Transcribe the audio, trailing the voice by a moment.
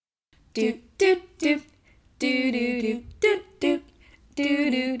do do do do do do do do do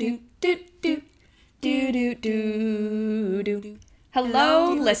do do do do do do do.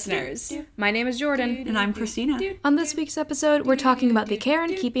 Hello, listeners. My name is Jordan. And I'm Christina. On this week's episode, we're talking about the care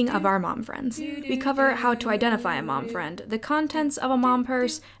and keeping of our mom friends. We cover how to identify a mom friend, the contents of a mom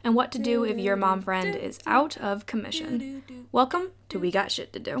purse, and what to do if your mom friend is out of commission. Welcome to We Got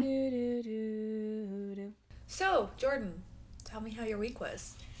Shit to Do. So, Jordan, tell me how your week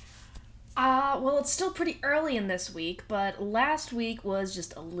was. Well, it's still pretty early in this week, but last week was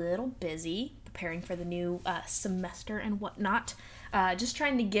just a little busy preparing for the new semester and whatnot. Just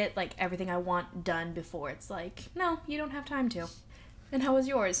trying to get, everything I want done before it's like, no, you don't have time to. And how was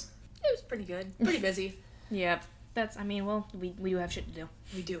yours? It was pretty good. Pretty busy. Yep. We do have shit to do.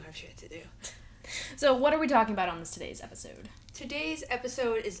 We do have shit to do. So, what are we talking about on today's episode? Today's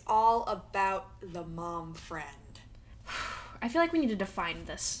episode is all about the mom friend. I feel like we need to define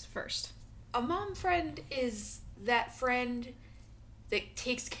this first. A mom friend is that friend that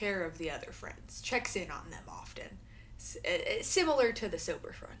takes care of the other friends, checks in on them often. Similar to the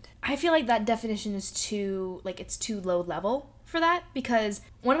sober friend. I feel like that definition is too low level for that, because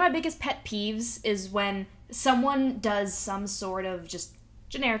one of my biggest pet peeves is when someone does some sort of just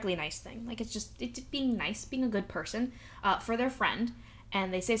generically nice thing. It's being nice, being a good person for their friend,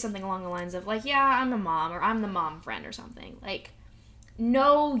 and they say something along the lines of, yeah, I'm the mom, or I'm the mom friend, or something.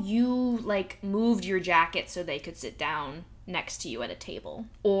 No, you, moved your jacket so they could sit down next to you at a table.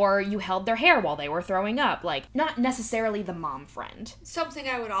 Or you held their hair while they were throwing up. Not necessarily the mom friend. Something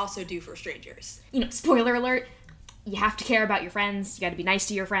I would also do for strangers. Spoiler alert, you have to care about your friends. You gotta be nice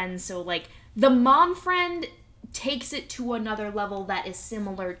to your friends. So, the mom friend takes it to another level that is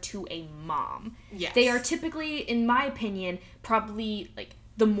similar to a mom. Yes. They are typically, in my opinion, probably,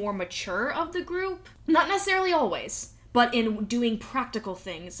 the more mature of the group. Not necessarily always, but in doing practical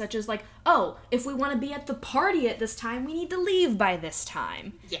things, such as, if we want to be at the party at this time, we need to leave by this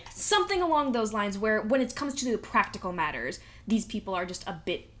time. Yes. Something along those lines, where when it comes to the practical matters, these people are just a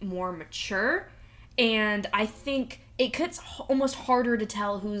bit more mature, and I think it gets almost harder to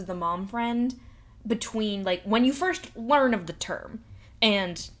tell who's the mom friend between, when you first learn of the term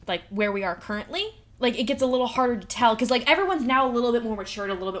and, where we are currently. It gets a little harder to tell, because, everyone's now a little bit more mature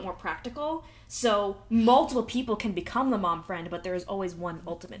and a little bit more practical, so multiple people can become the mom friend, but there is always one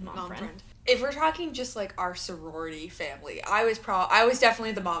ultimate mom friend. If we're talking just, our sorority family, I was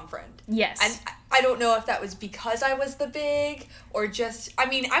definitely the mom friend. Yes. And I don't know if that was because I was the big, or just,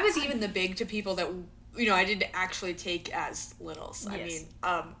 I was even the big to people that, I didn't actually take as littles. Yes.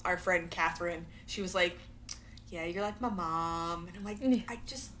 Our friend Catherine, she was like, yeah, you're like my mom. And I'm like,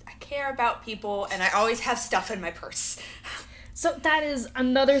 I care about people, and I always have stuff in my purse. So that is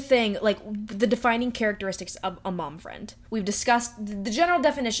another thing, the defining characteristics of a mom friend. We've discussed, the general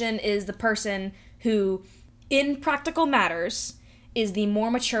definition is the person who, in practical matters, is the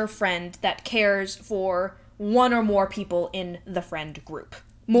more mature friend that cares for one or more people in the friend group.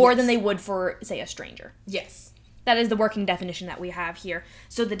 More than they would for, say, a stranger. Yes. That is the working definition that we have here.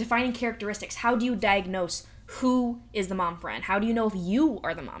 So the defining characteristics, how do you diagnose who is the mom friend? How do you know if you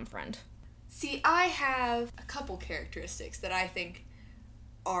are the mom friend? See, I have a couple characteristics that I think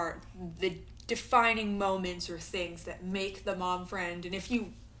are the defining moments or things that make the mom friend, and if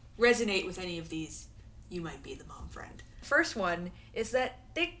you resonate with any of these, you might be the mom friend. First one is that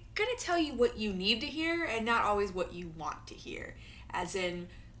they're gonna tell you what you need to hear and not always what you want to hear. As in,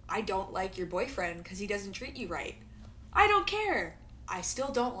 I don't like your boyfriend because he doesn't treat you right. I don't care. I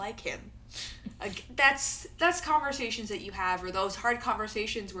still don't like him. That's conversations that you have, or those hard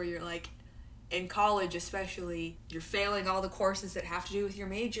conversations where you're in college especially, you're failing all the courses that have to do with your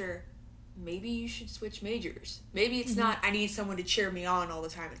major. Maybe you should switch majors. Maybe it's not, I need someone to cheer me on all the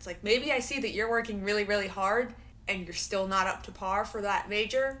time. It's maybe I see that you're working really, really hard and you're still not up to par for that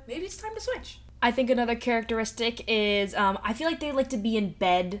major. Maybe it's time to switch. I think another characteristic is, I feel like they like to be in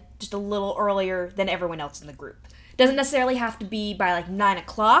bed just a little earlier than everyone else in the group. Doesn't necessarily have to be by 9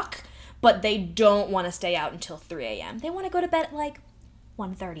 o'clock, but they don't want to stay out until 3 a.m. They want to go to bed at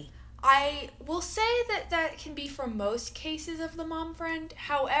 1:30. I will say that can be for most cases of the mom friend.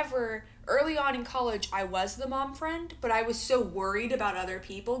 However, early on in college, I was the mom friend, but I was so worried about other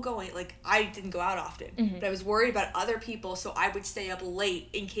people going, I didn't go out often, but I was worried about other people, so I would stay up late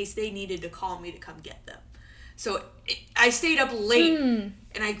in case they needed to call me to come get them. So I stayed up late, and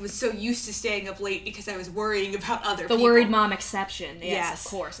I was so used to staying up late because I was worrying about other people. The worried mom exception. Yes.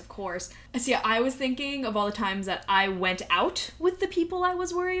 Of course. See, I was thinking of all the times that I went out with the people I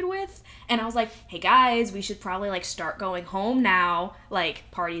was worried with, and I was like, hey guys, we should probably, start going home now.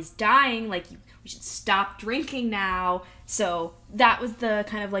 Party's dying. We should stop drinking now. So that was the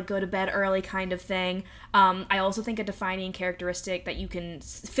kind of like go to bed early kind of thing. I also think a defining characteristic that you can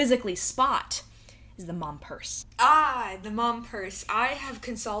physically spot is the mom purse. The mom purse. I have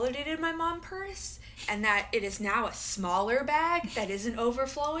consolidated my mom purse, and that it is now a smaller bag that isn't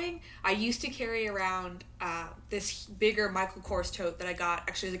overflowing. I used to carry around this bigger Michael Kors tote that I got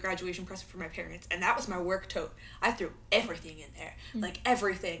actually as a graduation present for my parents, and that was my work tote. I threw everything in there, like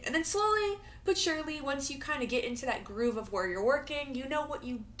everything. And then slowly but surely, once you kind of get into that groove of where you're working, you know what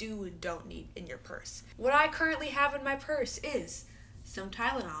you do and don't need in your purse. What I currently have in my purse is some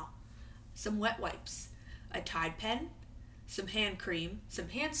Tylenol, some wet wipes, a Tide pen, some hand cream, some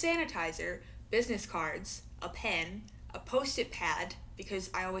hand sanitizer, business cards, a pen, a Post-it pad,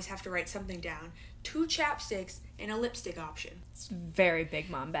 because I always have to write something down, 2 chapsticks, and a lipstick option. It's a very big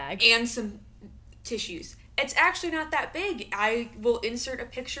mom bag. And some tissues. It's actually not that big. I will insert a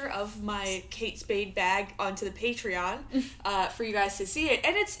picture of my Kate Spade bag onto the Patreon for you guys to see it.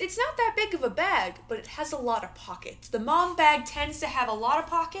 And it's not that big of a bag, but it has a lot of pockets. The mom bag tends to have a lot of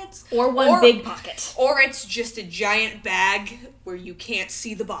pockets. Or one big pocket. Or it's just a giant bag where you can't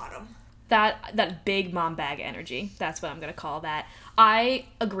see the bottom. That big mom bag energy. That's what I'm going to call that. I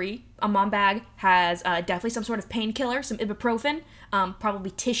agree. A mom bag has definitely some sort of painkiller, some ibuprofen,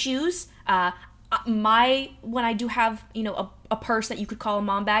 probably tissues. When I do have, a purse that you could call a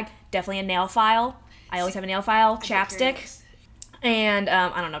mom bag, definitely a nail file. I always have a nail file, chapstick, and,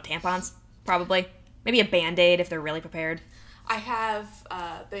 I don't know, tampons, probably. Maybe a Band-Aid if they're really prepared. I have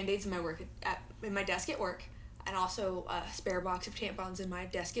Band-Aids in my desk at work, and also a spare box of tampons in my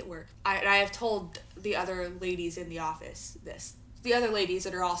desk at work. I have told the other ladies in the office this. The other ladies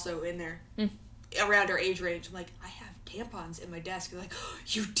that are also in there, around our age range, I'm like, I have tampons in my desk. They're like, oh,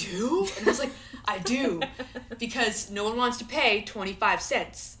 you do? And I was like, I do. Because no one wants to pay 25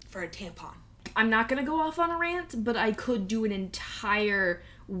 cents for a tampon. I'm not going to go off on a rant, but I could do an entire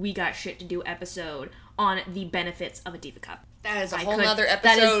We Got Shit to Do episode on the benefits of a Diva Cup. That is a whole nother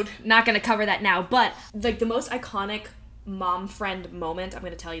episode. That is not going to cover that now, but like the most iconic mom friend moment, I'm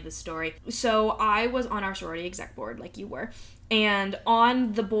going to tell you this story. So I was on our sorority exec board, like you were, and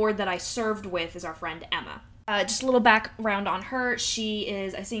on the board that I served with is our friend Emma. Just a little background on her. She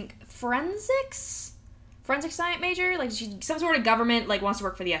is, I think, forensic science major, like she's some sort of government, like wants to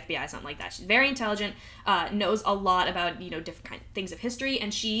work for the FBI, something like that. She's very intelligent, knows a lot about, different kind of things of history,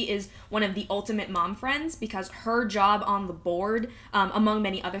 and she is one of the ultimate mom friends because her job on the board, among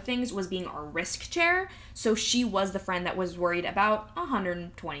many other things, was being our risk chair, so she was the friend that was worried about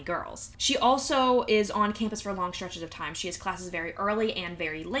 120 girls. She also is on campus for long stretches of time. She has classes very early and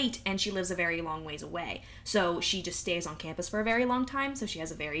very late, and she lives a very long ways away, so she just stays on campus for a very long time, so she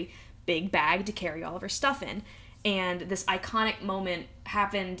has a very big bag to carry all of her stuff in. And this iconic moment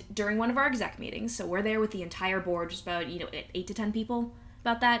happened during one of our exec meetings. So we're there with the entire board, just about, 8 to 10 people.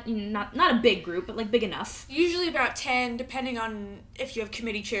 About that. Not a big group, but like big enough. Usually about 10, depending on if you have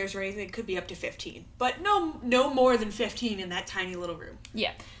committee chairs or anything, it could be up to 15. But no more than 15 in that tiny little room.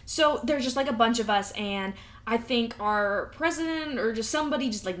 Yeah. So there's just like a bunch of us, and I think our president or just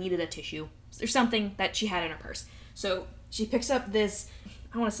somebody just like needed a tissue or something that she had in her purse. So she picks up this,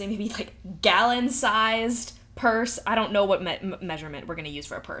 I want to say maybe like gallon-sized purse. I don't know what measurement we're going to use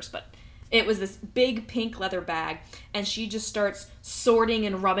for a purse, but it was this big pink leather bag, and she just starts sorting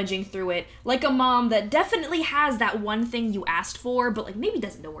and rummaging through it like a mom that definitely has that one thing you asked for, but like maybe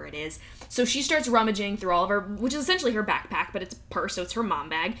doesn't know where it is. So she starts rummaging through all of her, which is essentially her backpack, but it's a purse, so it's her mom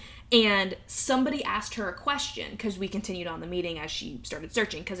bag. And somebody asked her a question, because we continued on the meeting as she started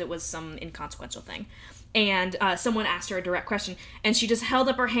searching, because it was some inconsequential thing. And someone asked her a direct question, and she just held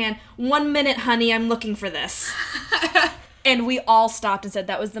up her hand, 1 minute, honey, I'm looking for this. And we all stopped and said,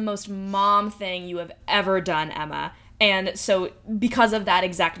 that was the most mom thing you have ever done, Emma. And so because of that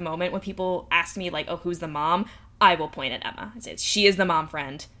exact moment, when people ask me, like, oh, who's the mom? I will point at Emma and say, she is the mom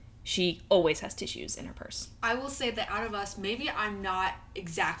friend. She always has tissues in her purse. I will say that out of us, maybe I'm not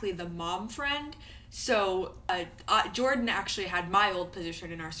exactly the mom friend. So Jordan actually had my old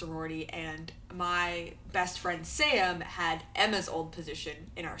position in our sorority, and my best friend Sam had Emma's old position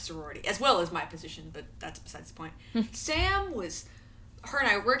in our sorority, as well as my position, but that's besides the point. Sam was, her and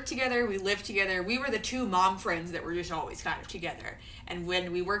I worked together, we lived together, we were the two mom friends that were just always kind of together. And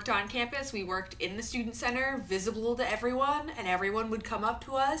when we worked on campus, we worked in the student center, visible to everyone, and everyone would come up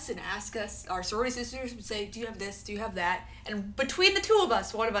to us and ask us, our sorority sisters would say, do you have this, do you have that? And between the two of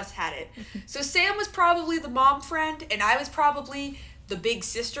us, one of us had it. So Sam was probably the mom friend, and I was probably the big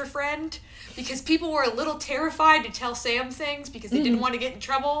sister friend, because people were a little terrified to tell Sam things because they didn't want to get in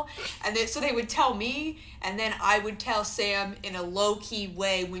trouble, and so they would tell me, and then I would tell Sam in a low-key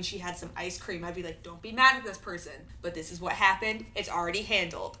way when she had some ice cream. I'd be like, don't be mad at this person, but this is what happened. It's already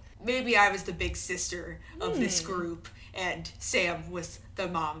handled. Maybe I was the big sister of this group, and Sam was the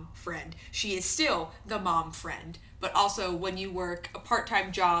mom friend. She is still the mom friend, but also when you work a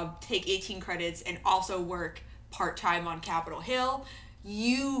part-time job, take 18 credits, and also work part-time on Capitol Hill,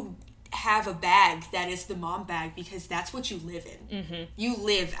 you have a bag that is the mom bag because that's what you live in. Mm-hmm. You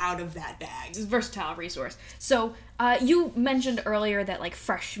live out of that bag. It's a versatile resource. So, you mentioned earlier that, like,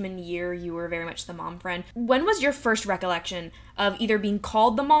 freshman year, you were very much the mom friend. When was your first recollection of either being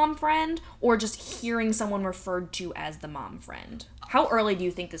called the mom friend or just hearing someone referred to as the mom friend? How early do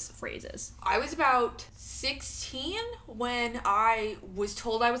you think this phrase is? I was about 16 when I was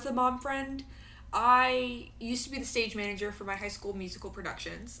told I was the mom friend. I used to be the stage manager for my high school musical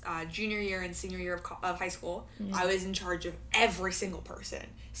productions. Junior year and senior year of high school, I was in charge of every single person.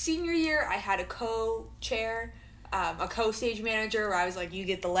 Senior year, I had a co-chair, a co-stage manager, where I was like, you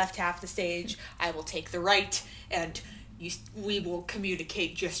get the left half of the stage, I will take the right, and we will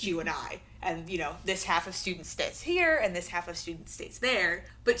communicate just you and I. And, this half of students stays here, and this half of students stays there.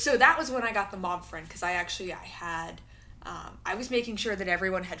 But so that was when I got the mom friend, because I was making sure that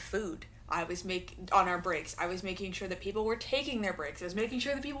everyone had food. On our breaks, I was making sure that people were taking their breaks. I was making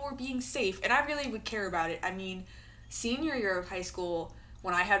sure that people were being safe, and I really would care about it. I mean, senior year of high school,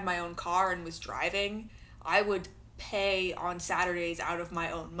 when I had my own car and was driving, I would pay on Saturdays out of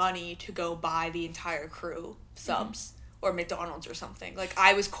my own money to go buy the entire crew subs or McDonald's or something. Like,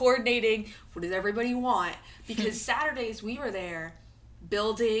 I was coordinating, what does everybody want? Because Saturdays we were there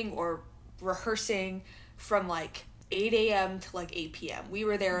building or rehearsing from, 8 a.m. to 8 p.m. We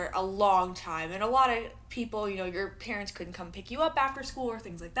were there a long time, and a lot of people, your parents couldn't come pick you up after school or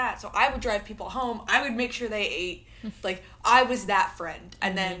things like that, so I would drive people home. I would make sure they ate. I was that friend.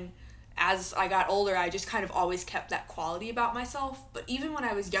 And then as I got older, I just kind of always kept that quality about myself. But even when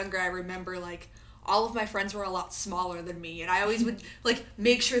I was younger, I remember all of my friends were a lot smaller than me, and I always would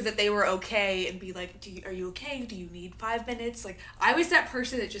make sure that they were okay and be like, are you okay? Do you need 5 minutes? I was that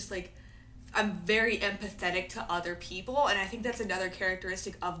person that just I'm very empathetic to other people, and I think that's another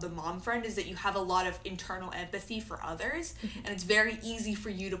characteristic of the mom friend, is that you have a lot of internal empathy for others, and it's very easy for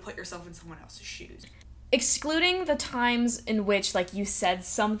you to put yourself in someone else's shoes. Excluding the times in which, you said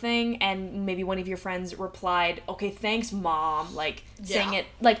something and maybe one of your friends replied, okay, thanks, Mom, saying it,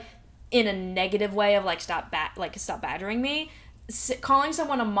 in a negative way of, stop badgering me, calling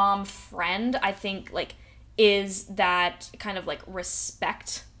someone a mom friend, I think, is that kind of,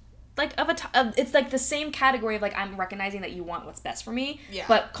 respect, it's the same category of I'm recognizing that you want what's best for me,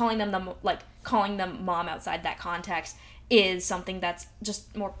 but calling them mom outside that context is something that's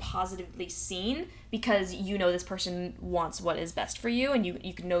just more positively seen, because this person wants what is best for you, and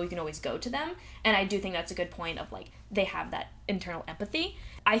you can always go to them. And I do think that's a good point of they have that internal empathy.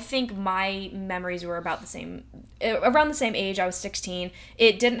 I think my memories were about the same, around the same age. I was 16.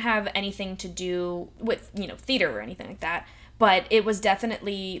 It didn't have anything to do with theater or anything like that. But it was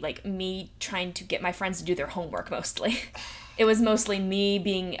definitely, me trying to get my friends to do their homework, mostly. It was mostly me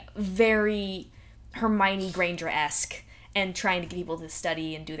being very Hermione Granger-esque and trying to get people to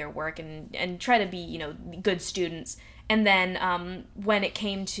study and do their work and try to be, good students. And then when it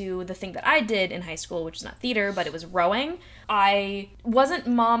came to the thing that I did in high school, which is not theater, but it was rowing, I wasn't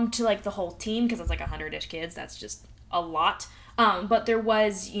mom to, the whole team, because it's 100-ish kids. That's just a lot. But there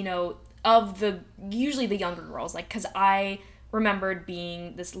was, of usually the younger girls, because I remembered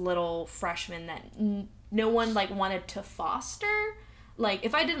being this little freshman that no one, wanted to foster.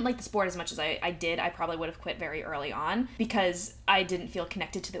 If I didn't like the sport as much as I did, I probably would have quit very early on, because I didn't feel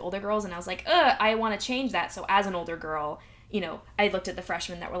connected to the older girls, and I was like, I want to change that. So as an older girl, I looked at the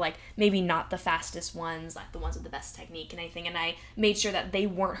freshmen that were, maybe not the fastest ones, the ones with the best technique and anything, and I made sure that they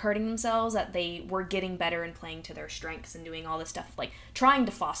weren't hurting themselves, that they were getting better and playing to their strengths and doing all this stuff, trying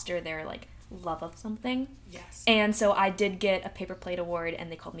to foster their, love of something. Yes. And so I did get a paper plate award, and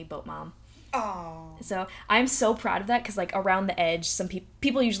they called me Boat Mom. Oh. So I'm so proud of that, because around the edge, some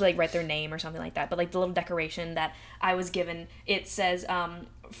people usually write their name or something like that, but the little decoration that I was given, it says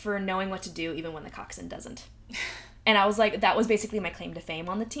for knowing what to do even when the coxswain doesn't. And I was that was basically my claim to fame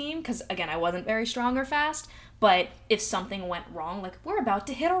on the team, because again, I wasn't very strong or fast, but if something went wrong, we're about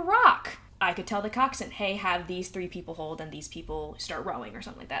to hit a rock, I could tell the coxswain, hey, have these 3 people hold and these people start rowing or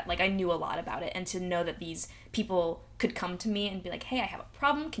something like that. I knew a lot about it, and to know that these people could come to me and be like, hey, I have a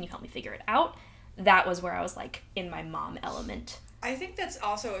problem, can you help me figure it out? That was where I was in my mom element. I think that's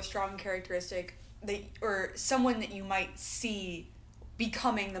also a strong characteristic or someone that you might see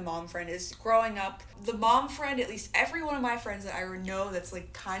becoming the mom friend is growing up. The mom friend, at least every one of my friends that I know that's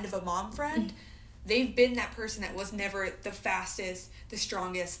like kind of a mom friend, they've been that person that was never the fastest, the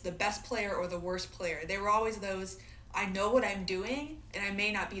strongest, the best player, or the worst player. They were always those, I know what I'm doing, and I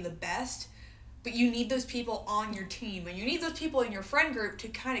may not be the best, but you need those people on your team, and you need those people in your friend group to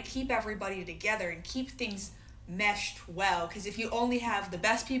kind of keep everybody together and keep things meshed well, because if you only have the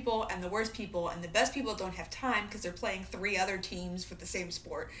best people and the worst people, and the best people don't have time because they're playing 3 other teams for the same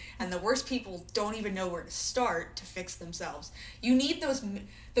sport, and the worst people don't even know where to start to fix themselves, you need those.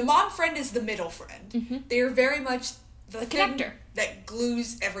 The mom friend is the middle friend. They are very much the connector that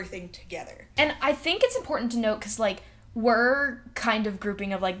glues everything together. And I think it's important to note, because like we're kind of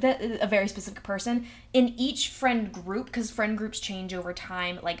grouping of like a very specific person in each friend group, because friend groups change over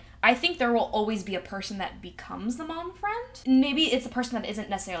time. Like, I think there will always be a person that becomes the mom friend. Maybe it's a person that isn't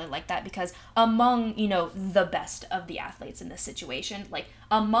necessarily like that, because among, you know, the best of the athletes in this situation, like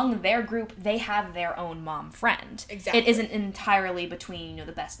among their group, they have their own mom friend. Exactly. It isn't entirely between, you know,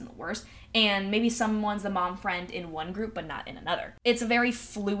 the best and the worst. And maybe someone's the mom friend in one group, but not in another. It's a very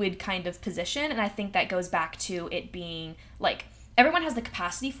fluid kind of position, and I think that goes back to it being, like, everyone has the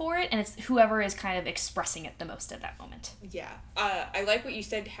capacity for it, and it's whoever is kind of expressing it the most at that moment. Yeah. I like what you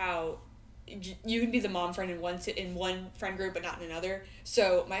said, how you can be the mom friend in one friend group, but not in another.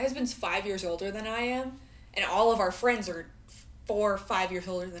 So, my husband's 5 years older than I am, and all of our friends are 4 or 5 years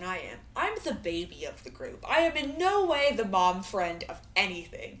older than I am. I'm the baby of the group. I am in no way the mom friend of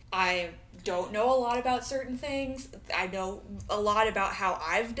anything. I don't know a lot about certain things. I know a lot about how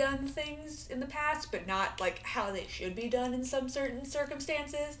I've done things in the past, but not like how they should be done in some certain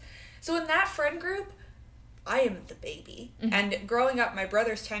circumstances. So in that friend group, I am the baby. And growing up, my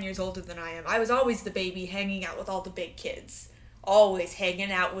brother's 10 years older than I am. I was always the baby hanging out with all the big kids. Always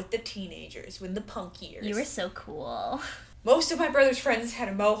hanging out with the teenagers, with the punk years. You were so cool. Most of my brother's friends had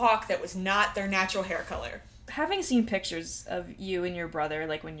a mohawk that was not their natural hair color. Having seen pictures of you and your brother,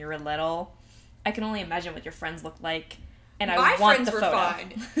 like when you were little, I can only imagine what your friends looked like, and I want the photo. My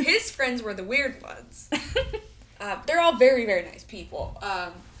friends were fine. His friends were the weird ones. They're all very, very nice people.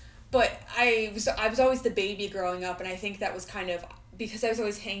 But I was always the baby growing up, and I think that was kind of, because I was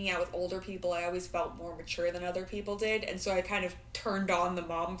always hanging out with older people, I always felt more mature than other people did, and so I kind of turned on the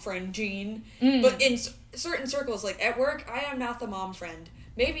mom friend gene. But in certain circles, like at work, I am not the mom friend.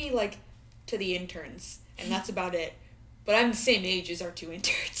 Maybe, like, to the interns, and that's about it. But I'm the same age as our 2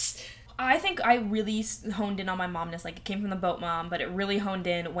 interns. I think I really honed in on my momness. Like, it came from the boat mom, but it really honed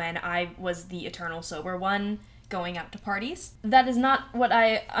in when I was the eternal sober one going out to parties. That is not what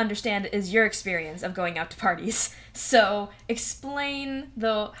I understand is your experience of going out to parties. So explain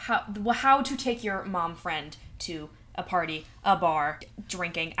how to take your mom friend to a party, a bar,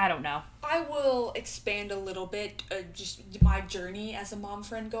 drinking, I don't know. I will expand a little bit, just my journey as a mom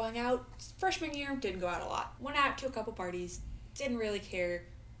friend going out. Freshman year, didn't go out a lot. Went out to a couple parties, didn't really care.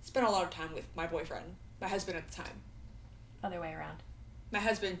 Spent a lot of time with my boyfriend, my husband at the time. Other way around. My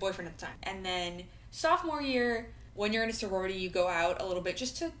husband, boyfriend at the time. And then sophomore year, when you're in a sorority, you go out a little bit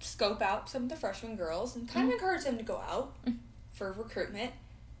just to scope out some of the freshman girls and kind of encourage them to go out for recruitment.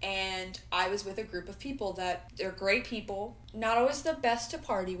 And I was with a group of people that they're great people, not always the best to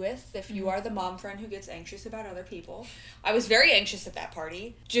party with if you are the mom friend who gets anxious about other people. I was very anxious at that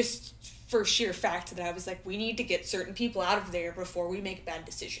party, just for sheer fact that I was like, we need to get certain people out of there before we make bad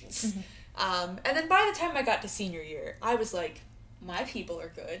decisions. And then by the time I got to senior year, I was like, my people are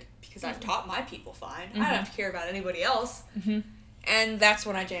good because I've taught my people fine. I don't have to care about anybody else. And that's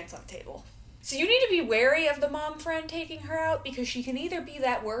when I jammed on the table. So you need to be wary of the mom friend taking her out, because she can either be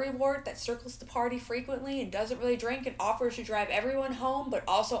that worrywart that circles the party frequently and doesn't really drink and offers to drive everyone home, but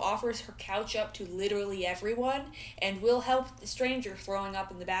also offers her couch up to literally everyone and will help the stranger throwing up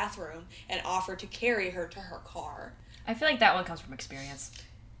in the bathroom and offer to carry her to her car. I feel like that one comes from experience.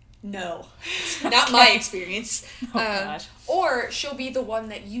 No, not my experience. Oh, gosh. Or she'll be the one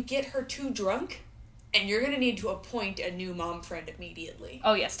that you get her too drunk, and you're going to need to appoint a new mom friend immediately.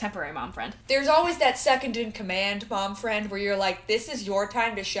 Oh, yes, temporary mom friend. There's always that second-in-command mom friend where you're like, this is your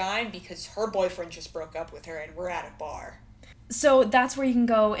time to shine because her boyfriend just broke up with her and we're at a bar. So that's where you can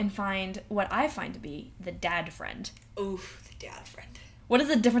go and find what I find to be the dad friend. Oof, the dad friend. What is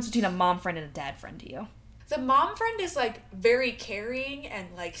the difference between a mom friend and a dad friend to you? The mom friend is, like, very caring and,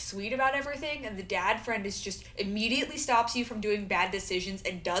 like, sweet about everything, and the dad friend is just immediately stops you from doing bad decisions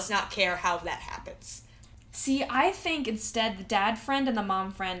and does not care how that happens. See, I think instead the dad friend and the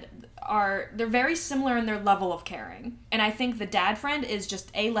mom friend they're very similar in their level of caring. And I think the dad friend is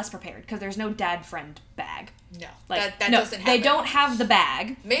just less prepared because there's no dad friend bag. No, like that doesn't happen. They don't have the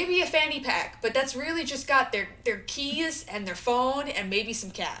bag. Maybe a fanny pack, but that's really just got their keys and their phone and maybe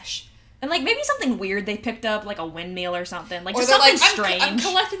some cash. And like maybe something weird they picked up, like a windmill or something, like or just something like, strange. I'm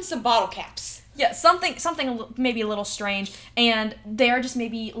collecting some bottle caps. Yeah, something maybe a little strange, and they're just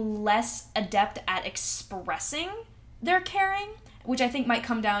maybe less adept at expressing their caring, which I think might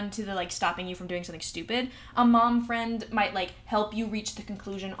come down to the like stopping you from doing something stupid. A mom friend might like help you reach the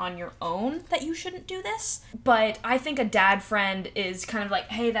conclusion on your own that you shouldn't do this. But I think a dad friend is kind of like,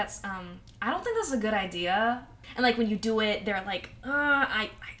 hey, that's I don't think that's a good idea. And like when you do it, they're like, I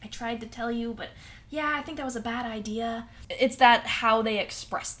tried to tell you, but yeah, I think that was a bad idea. It's that how they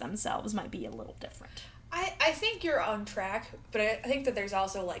express themselves might be a little different. I think you're on track, but I think that there's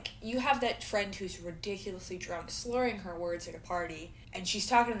also, like, you have that friend who's ridiculously drunk, slurring her words at a party, and she's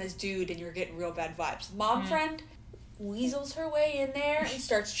talking to this dude, and you're getting real bad vibes. Mom friend weasels her way in there and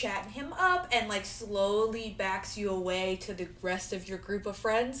starts chatting him up and, like, slowly backs you away to the rest of your group of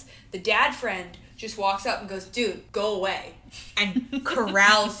friends. The dad friend just walks up and goes, dude, go away, and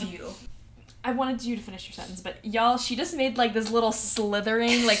corrals you. I wanted you to finish your sentence, but y'all, she just made like this little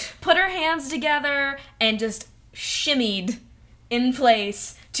slithering, like put her hands together and just shimmied in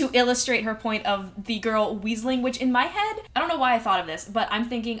place to illustrate her point of the girl weaseling, which in my head, I don't know why I thought of this, but I'm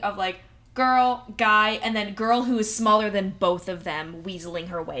thinking of like girl, guy, and then girl who is smaller than both of them weaseling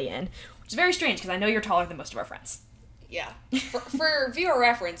her way in, which is very strange because I know you're taller than most of our friends. Yeah. For viewer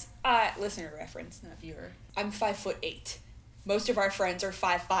reference, listener reference, not viewer, I'm 5'8". Most of our friends are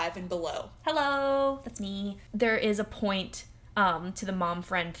 5'5" and below. Hello, that's me. There is a point to the mom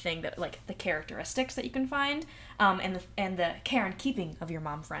friend thing that like the characteristics that you can find, and the care and keeping of your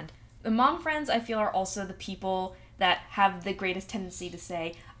mom friend. The mom friends I feel are also the people that have the greatest tendency to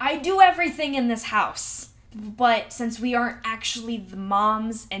say, I do everything in this house. But since we aren't actually the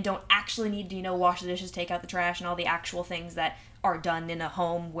moms and don't actually need to, wash the dishes, take out the trash, and all the actual things that are done in a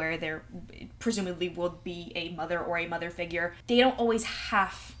home where there presumably will be a mother or a mother figure, they don't always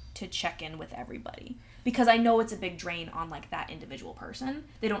have to check in with everybody. Because I know it's a big drain on, like, that individual person.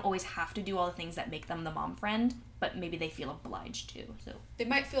 They don't always have to do all the things that make them the mom friend, but maybe they feel obliged to, so. They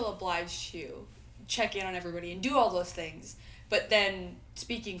might feel obliged to check in on everybody and do all those things, but then,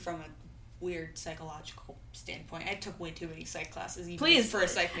 speaking from a weird psychological standpoint, I took way too many psych classes, even for a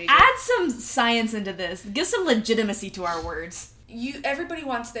psych major. Add some science into this. Give some legitimacy to our words. Everybody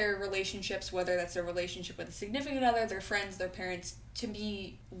wants their relationships, whether that's a relationship with a significant other, their friends, their parents, to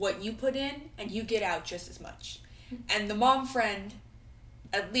be what you put in and you get out just as much. And the mom friend,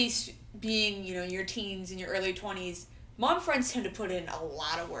 at least being, your teens and your early 20s, mom friends tend to put in a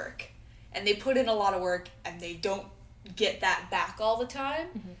lot of work. And they put in a lot of work and they don't get that back all the time.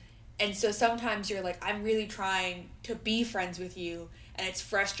 Mm-hmm. And so sometimes you're like, I'm really trying to be friends with you, and it's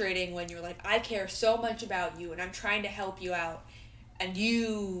frustrating when you're like, I care so much about you, and I'm trying to help you out, and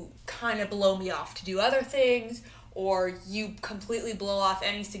you kind of blow me off to do other things, or you completely blow off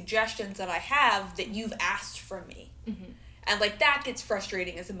any suggestions that I have that you've asked from me. Mm-hmm. And, like, that gets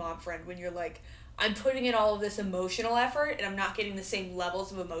frustrating as a mom friend when you're like, I'm putting in all of this emotional effort, and I'm not getting the same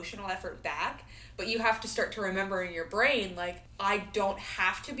levels of emotional effort back. But you have to start to remember in your brain, like, I don't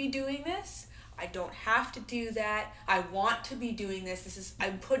have to be doing this. I don't have to do that. I want to be doing this.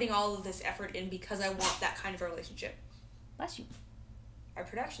 I'm putting all of this effort in because I want that kind of a relationship. Bless you. Our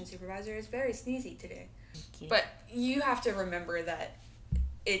production supervisor is very sneezy today. But you have to remember that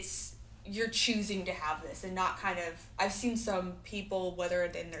you're choosing to have this and not kind of... I've seen some people, whether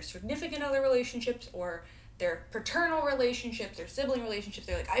in their significant other relationships or their paternal relationships, their sibling relationships,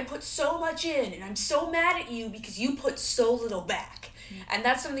 they're like, I put so much in, and I'm so mad at you because you put so little back. Mm-hmm. And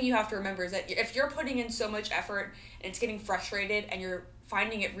that's something you have to remember, is that if you're putting in so much effort, and it's getting frustrated, and you're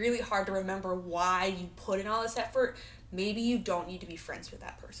finding it really hard to remember why you put in all this effort, maybe you don't need to be friends with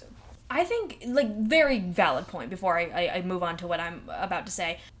that person. I think, very valid point before I move on to what I'm about to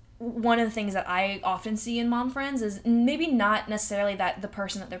say. One of the things that I often see in mom friends is maybe not necessarily that the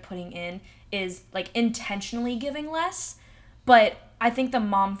person that they're putting in is, intentionally giving less, but I think the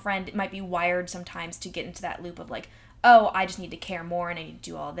mom friend might be wired sometimes to get into that loop of, oh, I just need to care more and I need to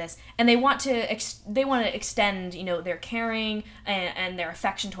do all this. And they want to extend, their caring and their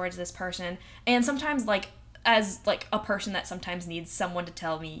affection towards this person. And sometimes, as a person that sometimes needs someone to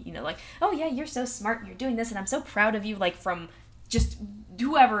tell me, oh yeah, you're so smart and you're doing this and I'm so proud of you, from just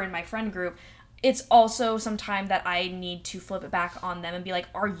whoever in my friend group, it's also some time that I need to flip it back on them and be like,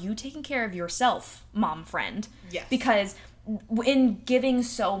 are you taking care of yourself, mom friend? Yes. Because in giving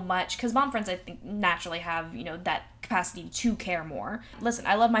so much, because mom friends, I think, naturally have, that capacity to care more. Listen,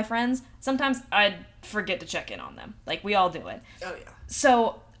 I love my friends. Sometimes I forget to check in on them. Like, we all do it. Oh, yeah.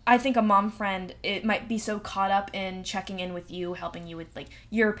 So I think a mom friend, it might be so caught up in checking in with you, helping you with, like,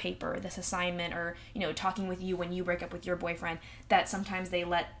 your paper, this assignment, or, you know, talking with you when you break up with your boyfriend, that sometimes they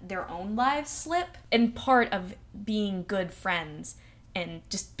let their own lives slip. And part of being good friends and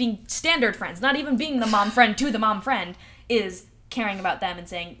just being standard friends, not even being the mom friend to the mom friend, is caring about them and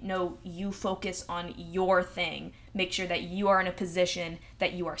saying, no, you focus on your thing. Make sure that you are in a position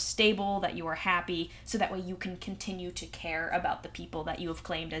that you are stable, that you are happy, so that way you can continue to care about the people that you have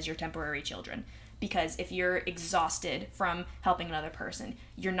claimed as your temporary children. Because if you're exhausted from helping another person,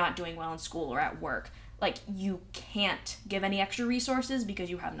 you're not doing well in school or at work, like, you can't give any extra resources because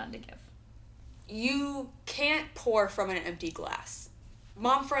you have none to give. You can't pour from an empty glass.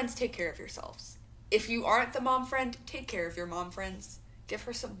 Mom friends, take care of yourselves. If you aren't the mom friend, take care of your mom friends. Give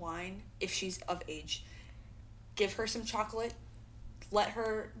her some wine if she's of age. Give her some chocolate. Let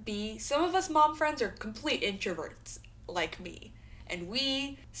her be. Some of us mom friends are complete introverts, like me. And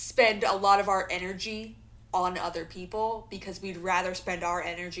we spend a lot of our energy on other people because we'd rather spend our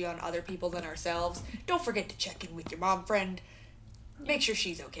energy on other people than ourselves. Don't forget to check in with your mom friend. Make sure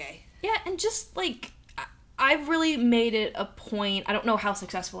she's okay. Yeah, and just, like, I've really made it a point, I don't know how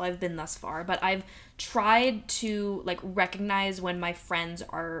successful I've been thus far, but I've tried to, like, recognize when my friends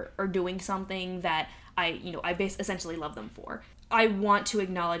are doing something that I essentially love them for. I want to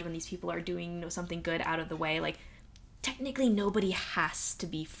acknowledge when these people are doing, you know, something good out of the way. Like, technically nobody has to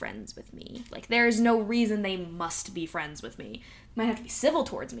be friends with me. Like, there's no reason they must be friends with me. Might have to be civil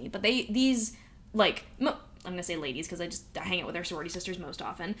towards me, but I'm gonna say ladies because I hang out with their sorority sisters most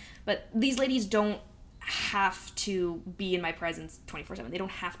often, but these ladies don't have to be in my presence 24/7. They don't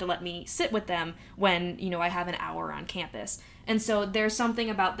have to let me sit with them when, you know, I have an hour on campus. And so there's something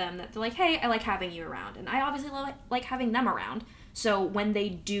about them that they're like, hey, I like having you around. And I obviously like having them around. So when they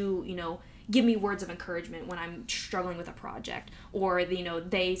do, you know, give me words of encouragement when I'm struggling with a project, or, you know,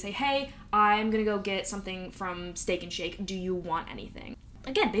 they say, hey, I'm gonna go get something from Steak and Shake. Do you want anything?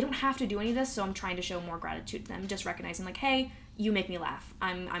 Again, they don't have to do any of this, so I'm trying to show more gratitude to them, just recognizing, like, hey, you make me laugh.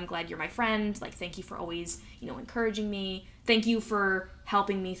 I'm glad you're my friend. Like, thank you for always, you know, encouraging me. Thank you for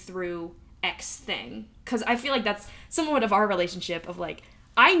helping me through X thing. Because I feel like that's somewhat of our relationship of, like,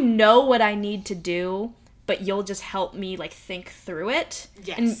 I know what I need to do, but you'll just help me, like, think through it.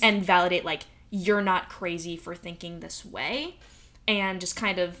 Yes. And validate, like, you're not crazy for thinking this way. And just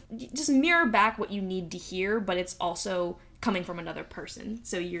kind of just mirror back what you need to hear, but it's also coming from another person,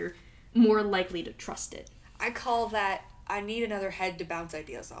 so you're more likely to trust it. I call that, I need another head to bounce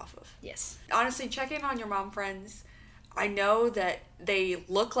ideas off of. Yes. Honestly, check in on your mom friends. I know that they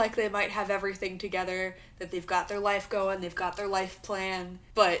look like they might have everything together, that they've got their life going, they've got their life plan,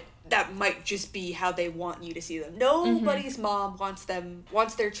 but that might just be how they want you to see them. Nobody's mom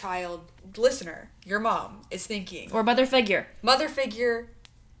wants their child, listener, your mom, is thinking. Or mother figure,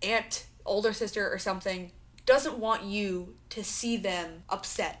 aunt, older sister, or something, doesn't want you to see them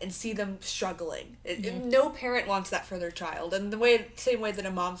upset and see them struggling. No parent wants that for their child. And same way that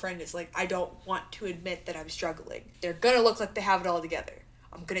a mom friend is like, I don't want to admit that I'm struggling. They're gonna look like they have it all together.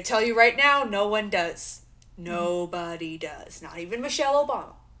 I'm gonna tell you right now, no one does. Nobody does. Not even Michelle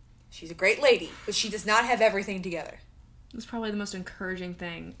Obama. She's a great lady, but she does not have everything together. It's probably the most encouraging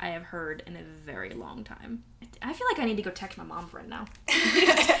thing I have heard in a very long time. I feel like I need to go text my mom friend now.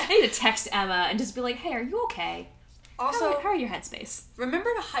 I need to text Emma and just be like, hey, are you okay? Also, how are your headspace? Remember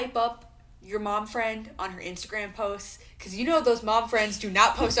to hype up your mom friend on her Instagram posts, because you know those mom friends do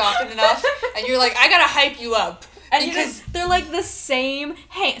not post often enough, and you're like, I gotta hype you up. And because they're like the same,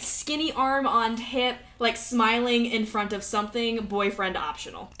 hey, skinny arm on hip, like smiling in front of something, boyfriend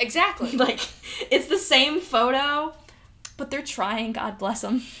optional. Exactly. Like, it's the same photo, but they're trying, God bless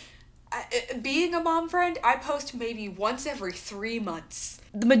them. Being a mom friend, I post maybe once every 3 months.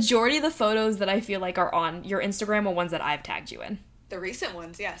 The majority of the photos that I feel like are on your Instagram are ones that I've tagged you in. The recent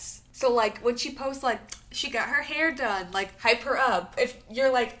ones, yes. So, like, when she posts, like, she got her hair done, like, hype her up. If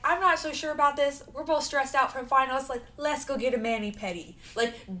you're like, I'm not so sure about this, we're both stressed out from finals, like, let's go get a mani-pedi.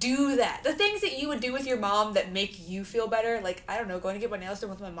 Like, do that. The things that you would do with your mom that make you feel better, like, I don't know, going to get my nails done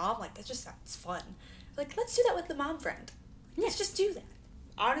with my mom, like, that just sounds fun. Like, let's do that with the mom friend. Let's just do that.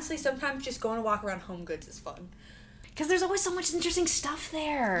 Honestly, sometimes just going to walk around Home Goods is fun. Because there's always so much interesting stuff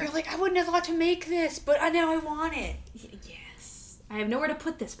there. You're like, I wouldn't have thought to make this, but now I want it. Yes. I have nowhere to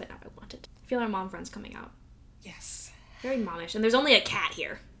put this, but now I want it. I feel our mom friend's coming out. Yes. Very momish. And there's only a cat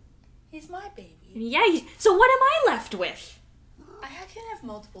here. He's my baby. Yeah, so what am I left with? I can have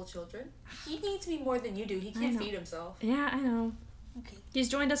multiple children. He needs me more than you do. He can't feed himself. Yeah, I know.